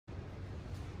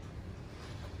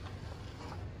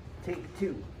Take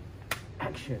two.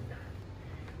 Action.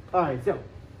 All right, so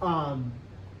some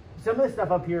of the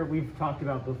stuff up here we've talked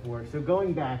about before. So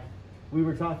going back, we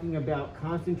were talking about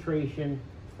concentration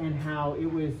and how it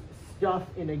was stuff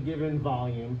in a given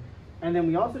volume. And then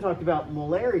we also talked about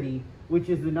molarity, which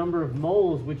is the number of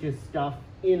moles, which is stuff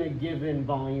in a given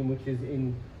volume, which is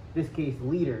in this case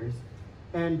liters.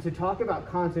 And to talk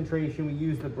about concentration, we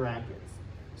use the brackets.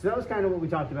 So that was kind of what we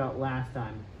talked about last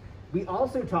time. We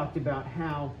also talked about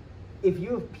how if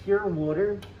you have pure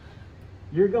water,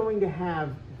 you're going to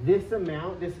have this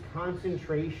amount, this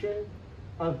concentration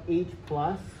of H+,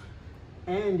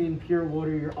 and in pure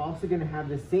water, you're also going to have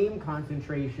the same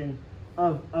concentration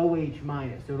of OH-.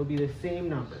 So it'll be the same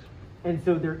number. And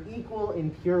so they're equal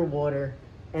in pure water,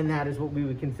 and that is what we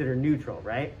would consider neutral,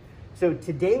 right? So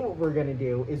today what we're going to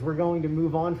do is we're going to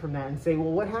move on from that and say,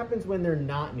 well, what happens when they're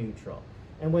not neutral?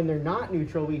 And when they're not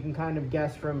neutral, we can kind of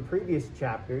guess from previous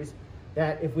chapters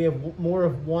that if we have more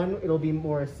of one, it'll be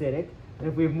more acidic, and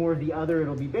if we have more of the other,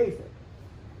 it'll be basic.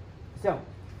 So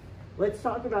let's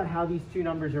talk about how these two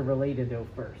numbers are related though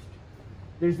first.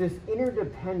 There's this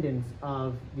interdependence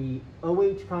of the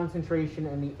OH concentration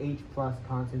and the H+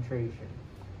 concentration.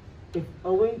 If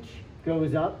OH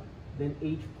goes up, then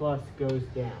H+ goes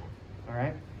down, all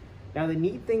right? Now the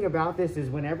neat thing about this is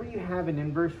whenever you have an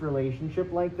inverse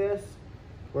relationship like this,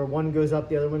 where one goes up,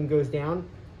 the other one goes down,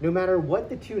 no matter what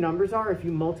the two numbers are, if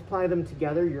you multiply them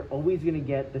together, you're always going to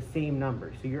get the same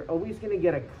number. So you're always going to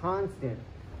get a constant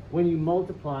when you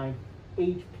multiply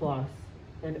H+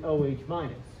 and OH-.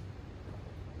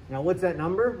 Now what's that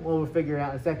number? Well, we'll figure it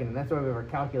out in a second, and that's why we have our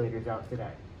calculators out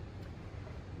today.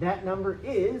 That number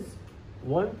is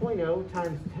 1.0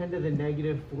 times 10 to the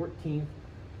negative 14th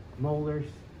molars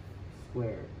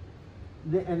squared.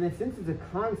 And then since it's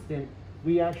a constant,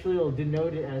 we actually will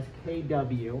denote it as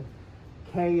KW.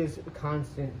 K is a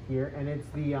constant here, and it's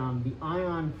the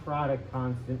ion product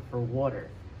constant for water.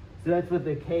 So that's what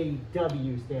the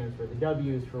KW stands for. The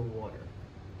W is for water.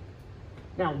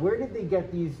 Now, where did they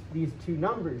get these two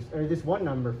numbers, or this one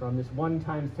number from, this 1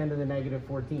 times 10 to the negative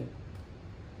 14th?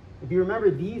 If you remember,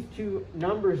 these two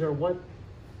numbers are what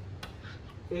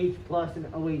H+ and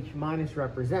OH-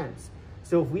 represents.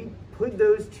 So if we put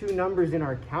those two numbers in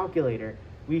our calculator,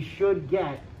 we should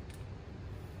get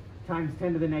times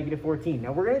 10 to the negative 14.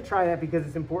 Now we're going to try that because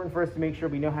it's important for us to make sure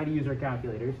we know how to use our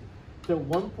calculators. So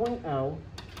 1.0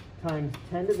 times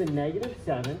 10 to the negative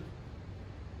 7,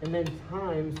 and then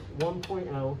times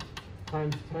 1.0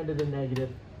 times 10 to the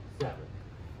negative 7.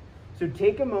 So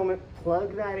take a moment,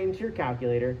 plug that into your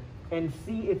calculator, and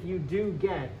see if you do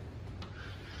get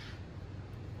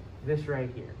this right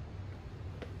here.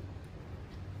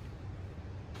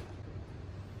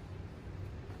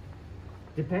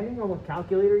 Depending on what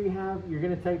calculator you have, you're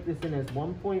going to type this in as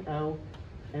 1.0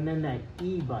 and then that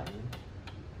E button,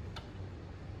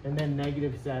 and then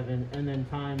negative 7, and then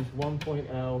times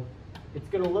 1.0. It's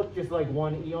going to look just like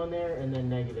one E on there, and then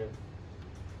negative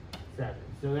 7.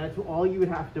 So that's all you would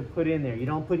have to put in there. You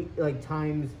don't put like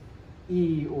times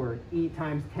E or E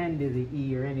times 10 to the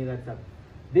E or any of that stuff.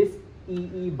 This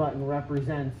EE button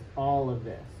represents all of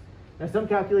this. Now some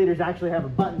calculators actually have a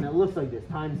button that looks like this,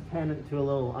 times 10 to a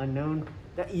little unknown.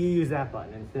 That you use that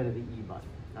button instead of the E button.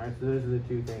 All right, so those are the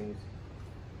two things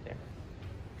there.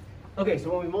 Okay,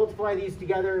 so when we multiply these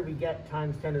together, we get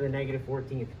times 10 to the negative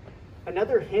 14th.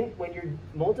 Another hint, when you're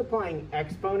multiplying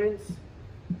exponents,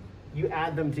 you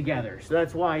add them together. So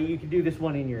that's why you can do this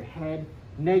one in your head.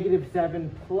 Negative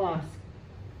 7 plus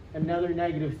another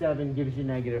negative 7 gives you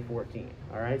negative 14.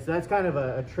 All right, so that's kind of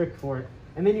a trick for it.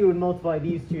 And then you would multiply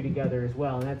these two together as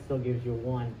well, and that still gives you a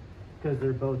 1 because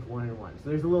they're both 1 and 1. So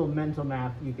there's a little mental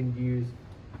math you can use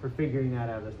for figuring that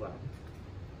out as well.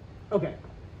 Okay,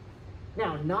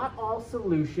 now not all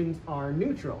solutions are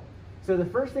neutral. So the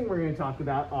first thing we're going to talk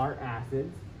about are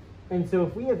acids. And so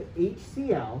if we have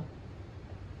HCl,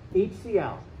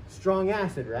 strong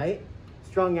acid, right?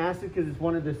 Strong acid because it's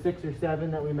one of the 6 or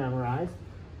 7 that we memorized.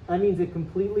 That means it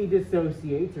completely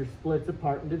dissociates or splits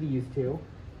apart into these two,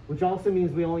 which also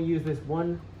means we only use this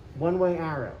one-way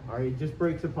arrow, all right? It just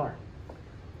breaks apart.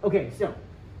 Okay, so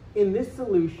in this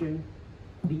solution,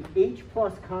 the H+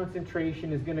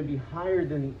 concentration is going to be higher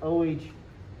than the OH-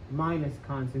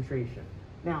 concentration.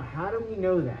 Now, how do we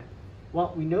know that?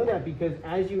 Well, we know that because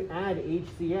as you add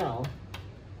HCl,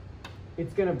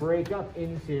 it's going to break up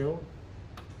into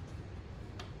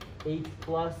H+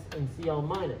 and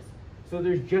Cl-. So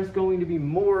there's just going to be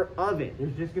more of it.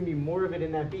 There's just going to be more of it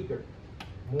in that beaker.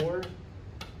 More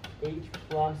H+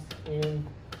 in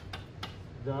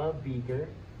the beaker.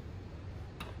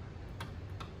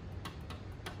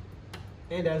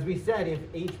 And as we said, if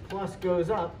H+ goes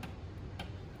up,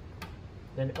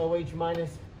 then OH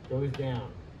minus goes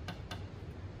down.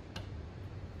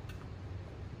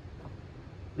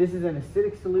 This is an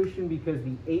acidic solution because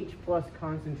the H plus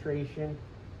concentration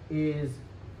is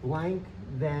blank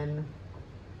then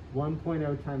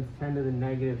 1.0 times 10 to the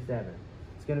negative 7.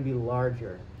 It's going to be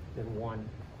larger than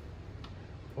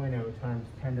 1.0 times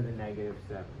 10 to the negative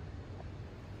 7.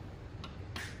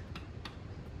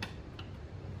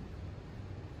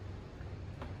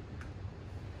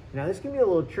 Now this can be a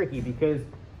little tricky because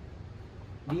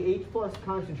the H plus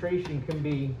concentration can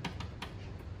be,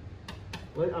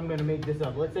 I'm going to make this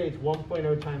up. Let's say it's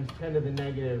 1.0 times 10 to the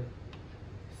negative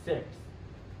 6.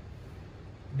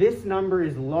 This number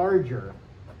is larger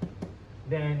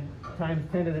than times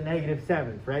 10 to the negative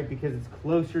 7th, right? Because it's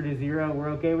closer to 0. We're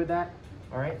okay with that?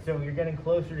 All right, so you're getting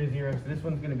closer to 0. So this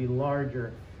one's going to be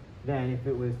larger than if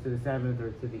it was to the 7th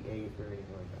or to the 8th or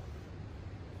anything like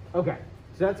that. Okay,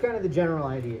 so that's kind of the general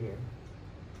idea here.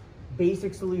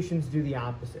 Basic solutions do the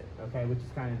opposite, okay, which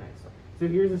is kind of nice. So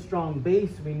here's a strong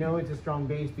base. We know it's a strong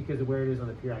base because of where it is on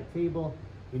the periodic table.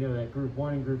 We know that group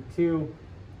 1 and group 2,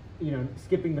 you know,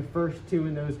 skipping the first 2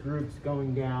 in those groups,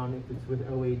 going down. If it's with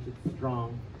OH, it's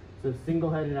strong. So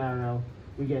single-headed arrow,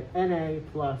 we get Na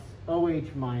plus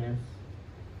OH minus.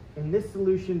 In this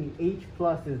solution, the H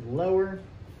plus is lower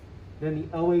than the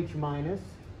OH minus.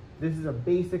 This is a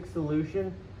basic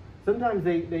solution. Sometimes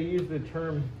they use the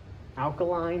term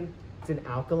alkaline. It's an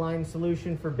alkaline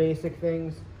solution for basic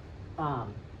things.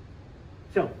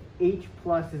 So H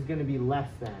plus is going to be less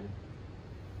than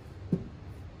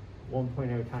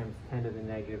 1.0 times 10 to the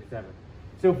negative 7.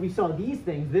 So if we saw these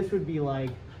things, this would be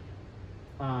like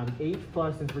H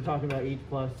plus, since we're talking about H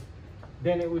plus,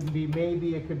 then it would be,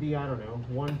 maybe it could be, I don't know,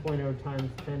 1.0 times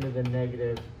 10 to the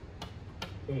negative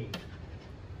 8.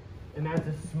 And that's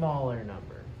a smaller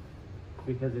number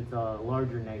because it's a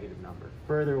larger negative number,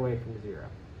 further away from 0.